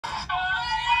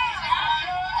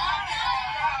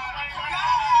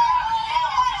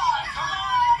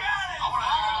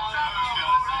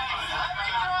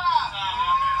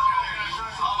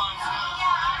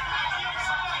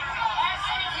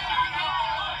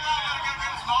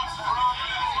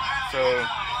So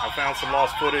I found some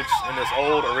lost footage in this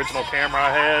old original camera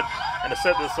I had. And to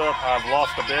set this up, I've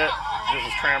lost a bet. This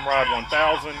is Tramrod 1000,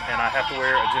 and I have to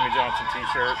wear a Jimmie Johnson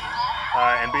t-shirt.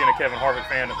 And being a Kevin Harvick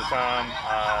fan at the time,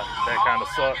 that kind of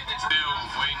sucked. Still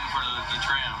waiting for the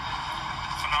tram.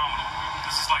 Phenomenal.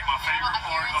 This is like my favorite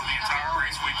part of the entire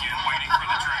race weekend, waiting for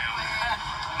the tram.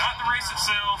 Not the race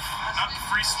itself, not the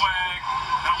free swag,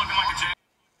 not looking like a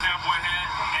cowboy hat,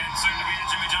 and soon to be a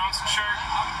Jimmie Johnson shirt.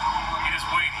 It is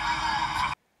waiting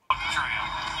for the tram.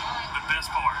 The best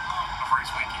part of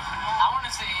race weekend. I want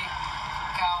to see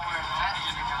Kyle wear that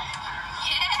Jimmie Johnson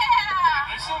shirt. Yeah!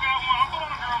 They still got one. I'll put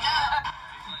on a girl shirt.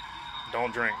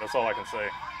 Don't drink, that's all I can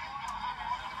say.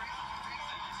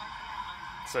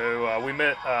 So we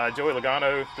met Joey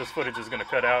Logano. This footage is going to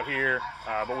cut out here,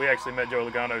 but we actually met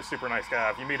Joey Logano. Super nice guy.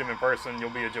 If you meet him in person, you'll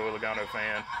be a Joey Logano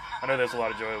fan. I know there's a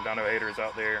lot of Joey Logano haters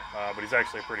out there, but he's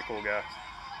actually a pretty cool guy.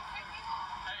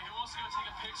 Hey, who wants to go take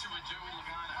a picture with Joey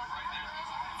Logano right now?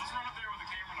 Let's run up there with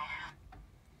the camera on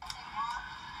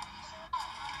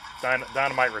here.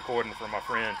 Dynamite recording from my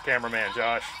friend, cameraman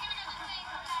Josh.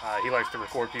 He likes to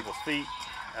record people's feet,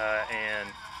 and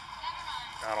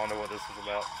I don't know what this is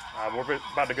about. We're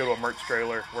about to go to a merch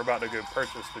trailer. We're about to go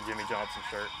purchase the Jimmie Johnson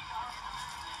shirt.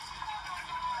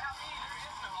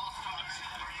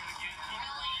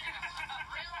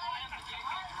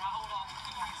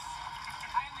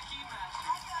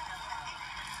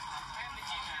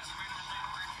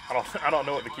 I don't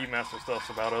know what the Keymaster stuff's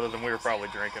about, other than we were probably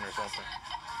drinking or something.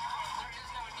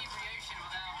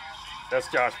 That's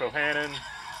Josh Bohannon.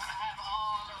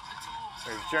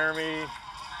 There's Jeremy.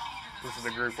 This is the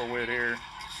group we're with here.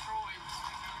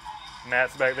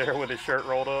 Matt's back there with his shirt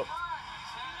rolled up.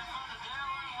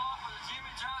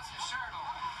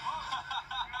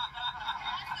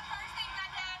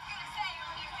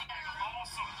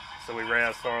 So we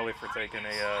razzed Farley for taking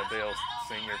a Dale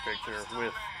Senior picture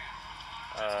with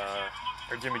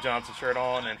our Jimmie Johnson shirt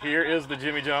on. And here is the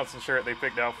Jimmie Johnson shirt they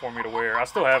picked out for me to wear. I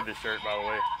still have this shirt, by the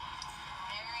way.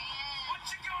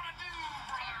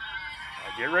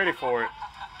 Get ready for it.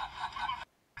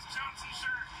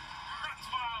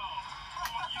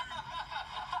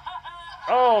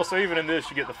 Oh, so even in this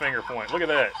you get the finger point. Look at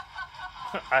that.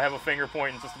 I have a finger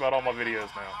point in just about all my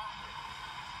videos now.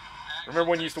 Remember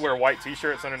when you used to wear white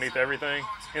t-shirts underneath everything?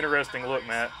 Interesting look,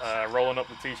 Matt. Rolling up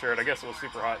the t-shirt. I guess it was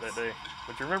super hot that day.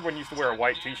 But you remember when you used to wear a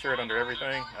white t-shirt under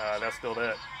everything? That's still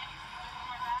that.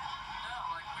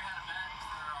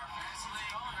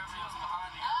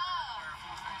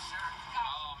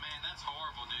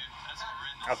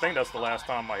 I think that's the last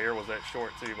time my hair was that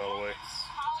short too, by the way.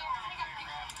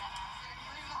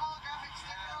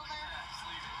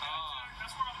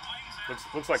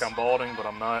 Looks like I'm balding, but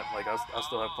I'm not. Like I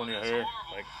still have plenty of hair.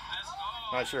 Like,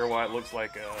 not sure why it looks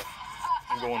like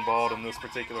I'm going bald in this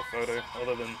particular photo.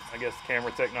 Other than I guess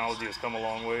camera technology has come a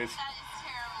long ways.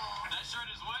 That shirt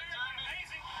is what, Jeremy?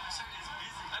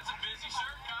 That's a busy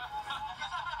shirt, Kyle.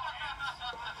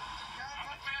 I'm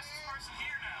the fastest person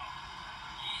here now.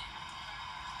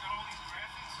 Got all these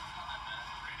graphics.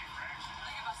 Ready for action. I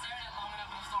think if I stare at it long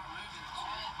enough, it'll start moving.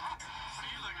 What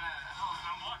are you looking at?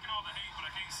 I'm blocking all the hate, but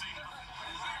I can't see nothing.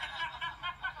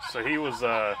 So he was,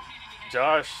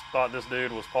 Josh thought this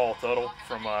dude was Paul Tuttle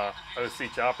from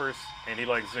OC Choppers, and he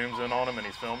like zooms in on him and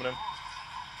he's filming him.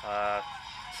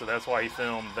 So that's why he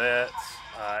filmed that,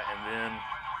 and then,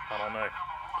 I don't know.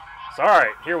 So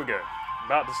alright, here we go.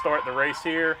 About to start the race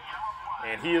here,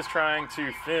 and he is trying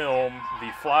to film the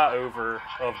flyover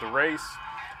of the race,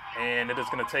 and it is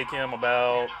going to take him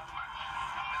about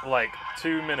like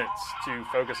 2 minutes to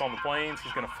focus on the planes.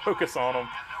 He's going to focus on them.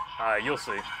 You'll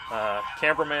see.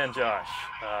 Cameraman Josh.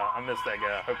 I miss that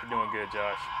guy. Hope you're doing good,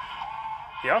 Josh.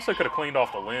 He also could have cleaned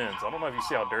off the lens. I don't know if you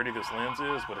see how dirty this lens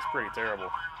is, but it's pretty terrible.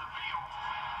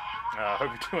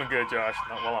 Hope you're doing good, Josh,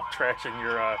 while I'm trashing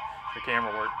your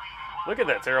camera work. Look at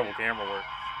that terrible camera work.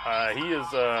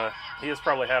 He has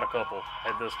probably had a couple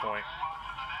at this point.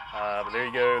 But there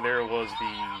you go. There was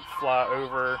the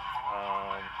flyover.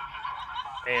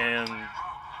 And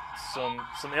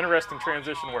some interesting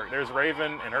transition work. There's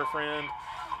Raven and her friend.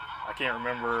 I can't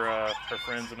remember her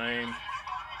friend's name.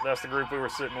 That's the group we were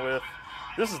sitting with.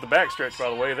 This is the backstretch, by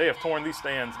the way. They have torn these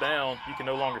stands down. You can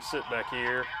no longer sit back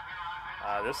here.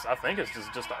 This, I think, is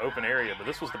just an open area, but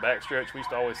this was the backstretch. We used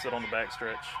to always sit on the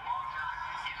backstretch.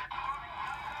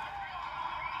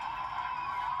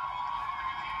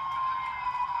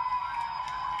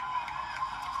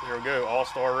 Here we go,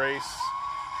 all-star race.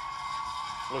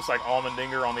 Looks like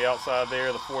Allmendinger on the outside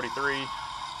there, the 43.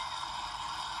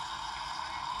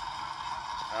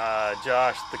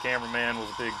 Josh, the cameraman, was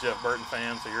a big Jeff Burton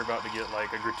fan, so you're about to get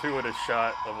like a gratuitous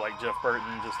shot of like Jeff Burton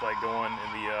just like going in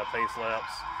the pace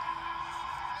laps.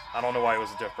 I don't know why he was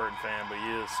a Jeff Burton fan, but he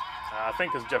is. I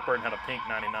think because Jeff Burton had a pink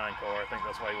 99 car. I think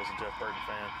that's why he was a Jeff Burton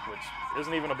fan, which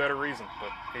isn't even a better reason,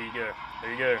 but here you go.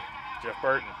 There you go. Jeff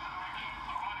Burton.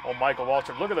 Old Michael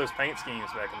Waltrip. Look at those paint schemes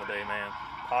back in the day, man.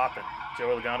 Popping.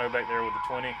 Joey Logano back there with the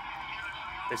 20.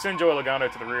 They send Joey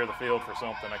Logano to the rear of the field for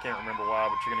something. I can't remember why,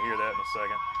 but you're going to hear that in a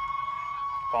second.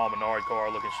 Paul Menard car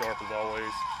looking sharp as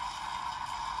always.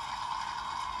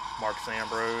 Marcus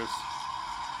Ambrose.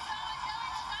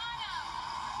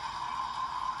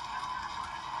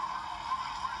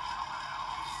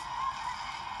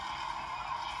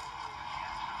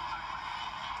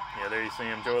 Yeah, there you see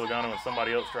him, Joey Logano and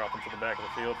somebody else dropping to the back of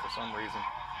the field for some reason.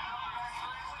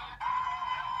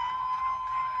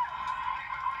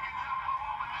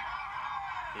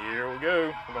 Here we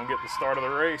go. We're going to get the start of the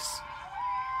race.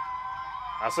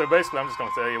 So basically, I'm just going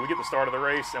to tell you, we get the start of the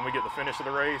race and we get the finish of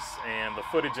the race, and the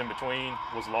footage in between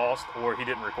was lost or he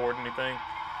didn't record anything.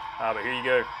 But here you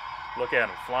go. Look at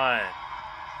him flying.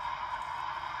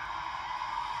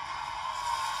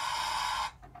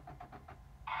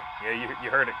 Yeah, you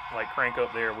heard it like crank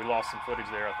up there. We lost some footage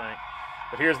there, I think.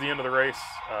 But here's the end of the race.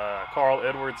 Carl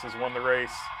Edwards has won the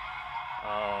race.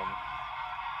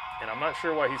 And I'm not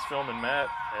sure why he's filming Matt.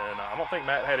 And I don't think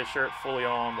Matt had his shirt fully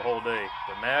on the whole day.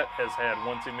 But Matt has had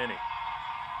one too many.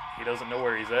 He doesn't know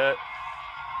where he's at.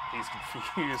 He's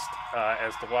confused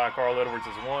as to why Carl Edwards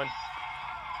has won.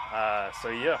 So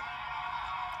yeah,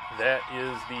 that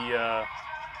is the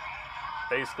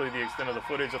basically the extent of the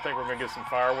footage. I think we're going to get some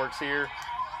fireworks here.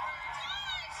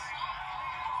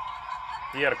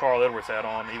 He had a Carl Edwards hat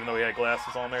on, even though he had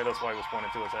glasses on there. That's why he was pointing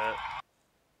to his hat.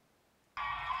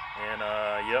 And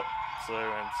yep. So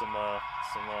and some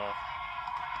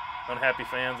unhappy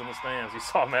fans in the stands. You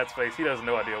saw Matt's face. He doesn't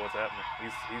know idea what's happening.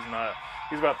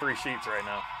 He's about 3 sheets right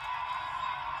now.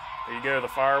 There you go, the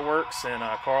fireworks, and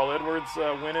Carl Edwards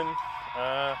winning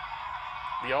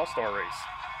the All-Star race.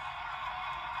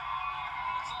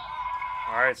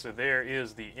 All right, so there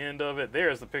is the end of it.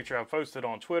 There's the picture I posted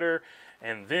on Twitter.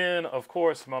 And then, of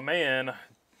course, my man,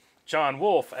 John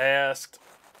Wolf, asked,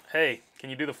 hey, can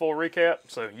you do the full recap?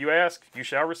 So you ask, you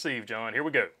shall receive, John. Here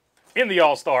we go. In the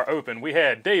All-Star Open, we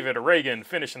had David Ragan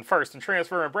finishing first in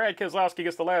transfer, and Brad Keselowski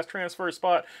gets the last transfer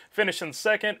spot, finishing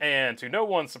second, and to no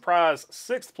one's surprise,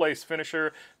 6th place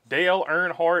finisher Dale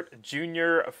Earnhardt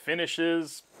Jr.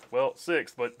 finishes, well,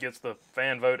 6th, but gets the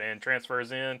fan vote and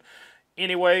transfers in.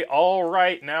 Anyway, all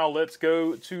right, now let's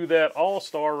go to that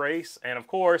All-Star race, and of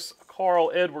course,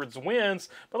 Carl Edwards wins,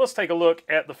 but let's take a look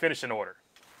at the finishing order.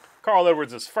 Carl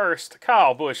Edwards is first.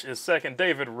 Kyle Busch is second.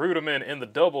 David Rudiman in the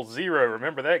 00.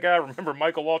 Remember that guy? Remember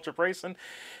Michael Waltrip Racing?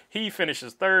 He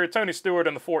finishes third. Tony Stewart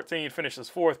in the 14 finishes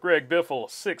fourth. Greg Biffle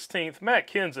 16th. Matt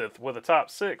Kenseth with a top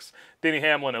 6. Denny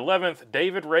Hamlin 11th.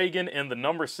 David Ragan in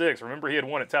the 6. Remember he had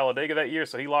won at Talladega that year,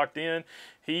 so he locked in.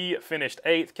 He finished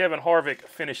 8th. Kevin Harvick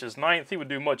finishes 9th. He would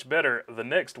do much better the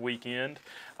next weekend.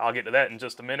 I'll get to that in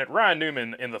just a minute. Ryan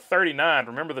Newman in the 39.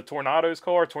 Remember the Tornadoes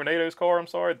car, The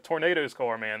Tornadoes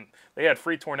car, man. They had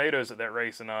free tornadoes at that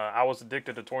race, and I was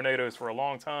addicted to tornadoes for a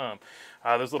long time.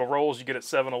 Those little rolls you get at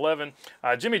 7-Eleven.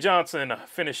 Jimmy Johnson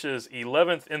finishes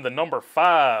 11th in the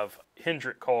 5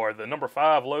 Hendrick car, the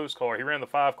 5 Lowe's car. He ran the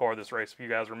 5 car this race, if you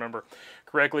guys remember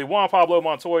correctly. Juan Pablo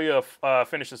Montoya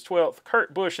finishes 12th.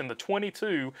 Kurt Busch in the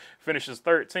 22 finishes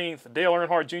 13th. Dale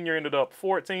Earnhardt Jr. ended up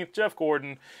 14th. Jeff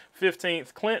Gordon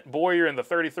 15th. Clint Boyer in the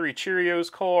 33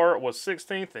 Cheerios car was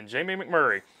 16th. And Jamie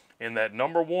McMurray in that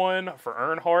 1 for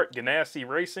Earnhardt Ganassi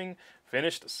Racing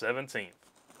finished 17th.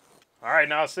 All right,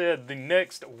 now I said the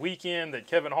next weekend that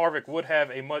Kevin Harvick would have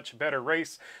a much better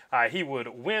race. He would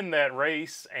win that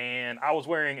race, and I was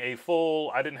wearing a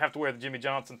full, I didn't have to wear the Jimmy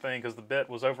Johnson thing because the bet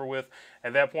was over with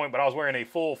at that point, but I was wearing a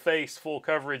full face, full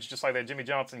coverage, just like that Jimmy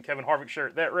Johnson, Kevin Harvick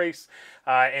shirt that race.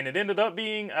 And it ended up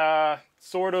being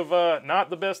sort of not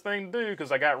the best thing to do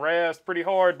because I got razzed pretty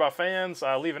hard by fans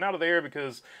leaving out of there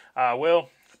because,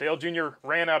 well, Dale Jr.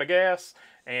 ran out of gas,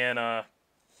 and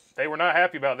they were not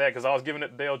happy about that because I was giving it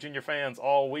to Dale Jr. fans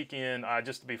all weekend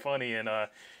just to be funny, and it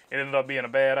ended up being a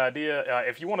bad idea.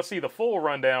 If you want to see the full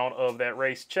rundown of that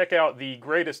race, check out the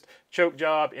greatest choke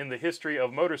job in the history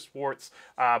of motorsports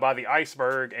by the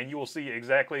Iceberg, and you will see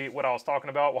exactly what I was talking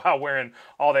about. While wearing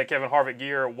all that Kevin Harvick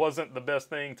gear wasn't the best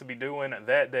thing to be doing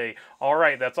that day. All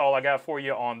right, that's all I got for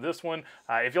you on this one.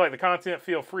 If you like the content,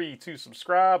 feel free to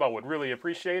subscribe. I would really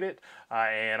appreciate it,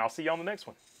 and I'll see you on the next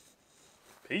one.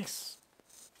 Peace.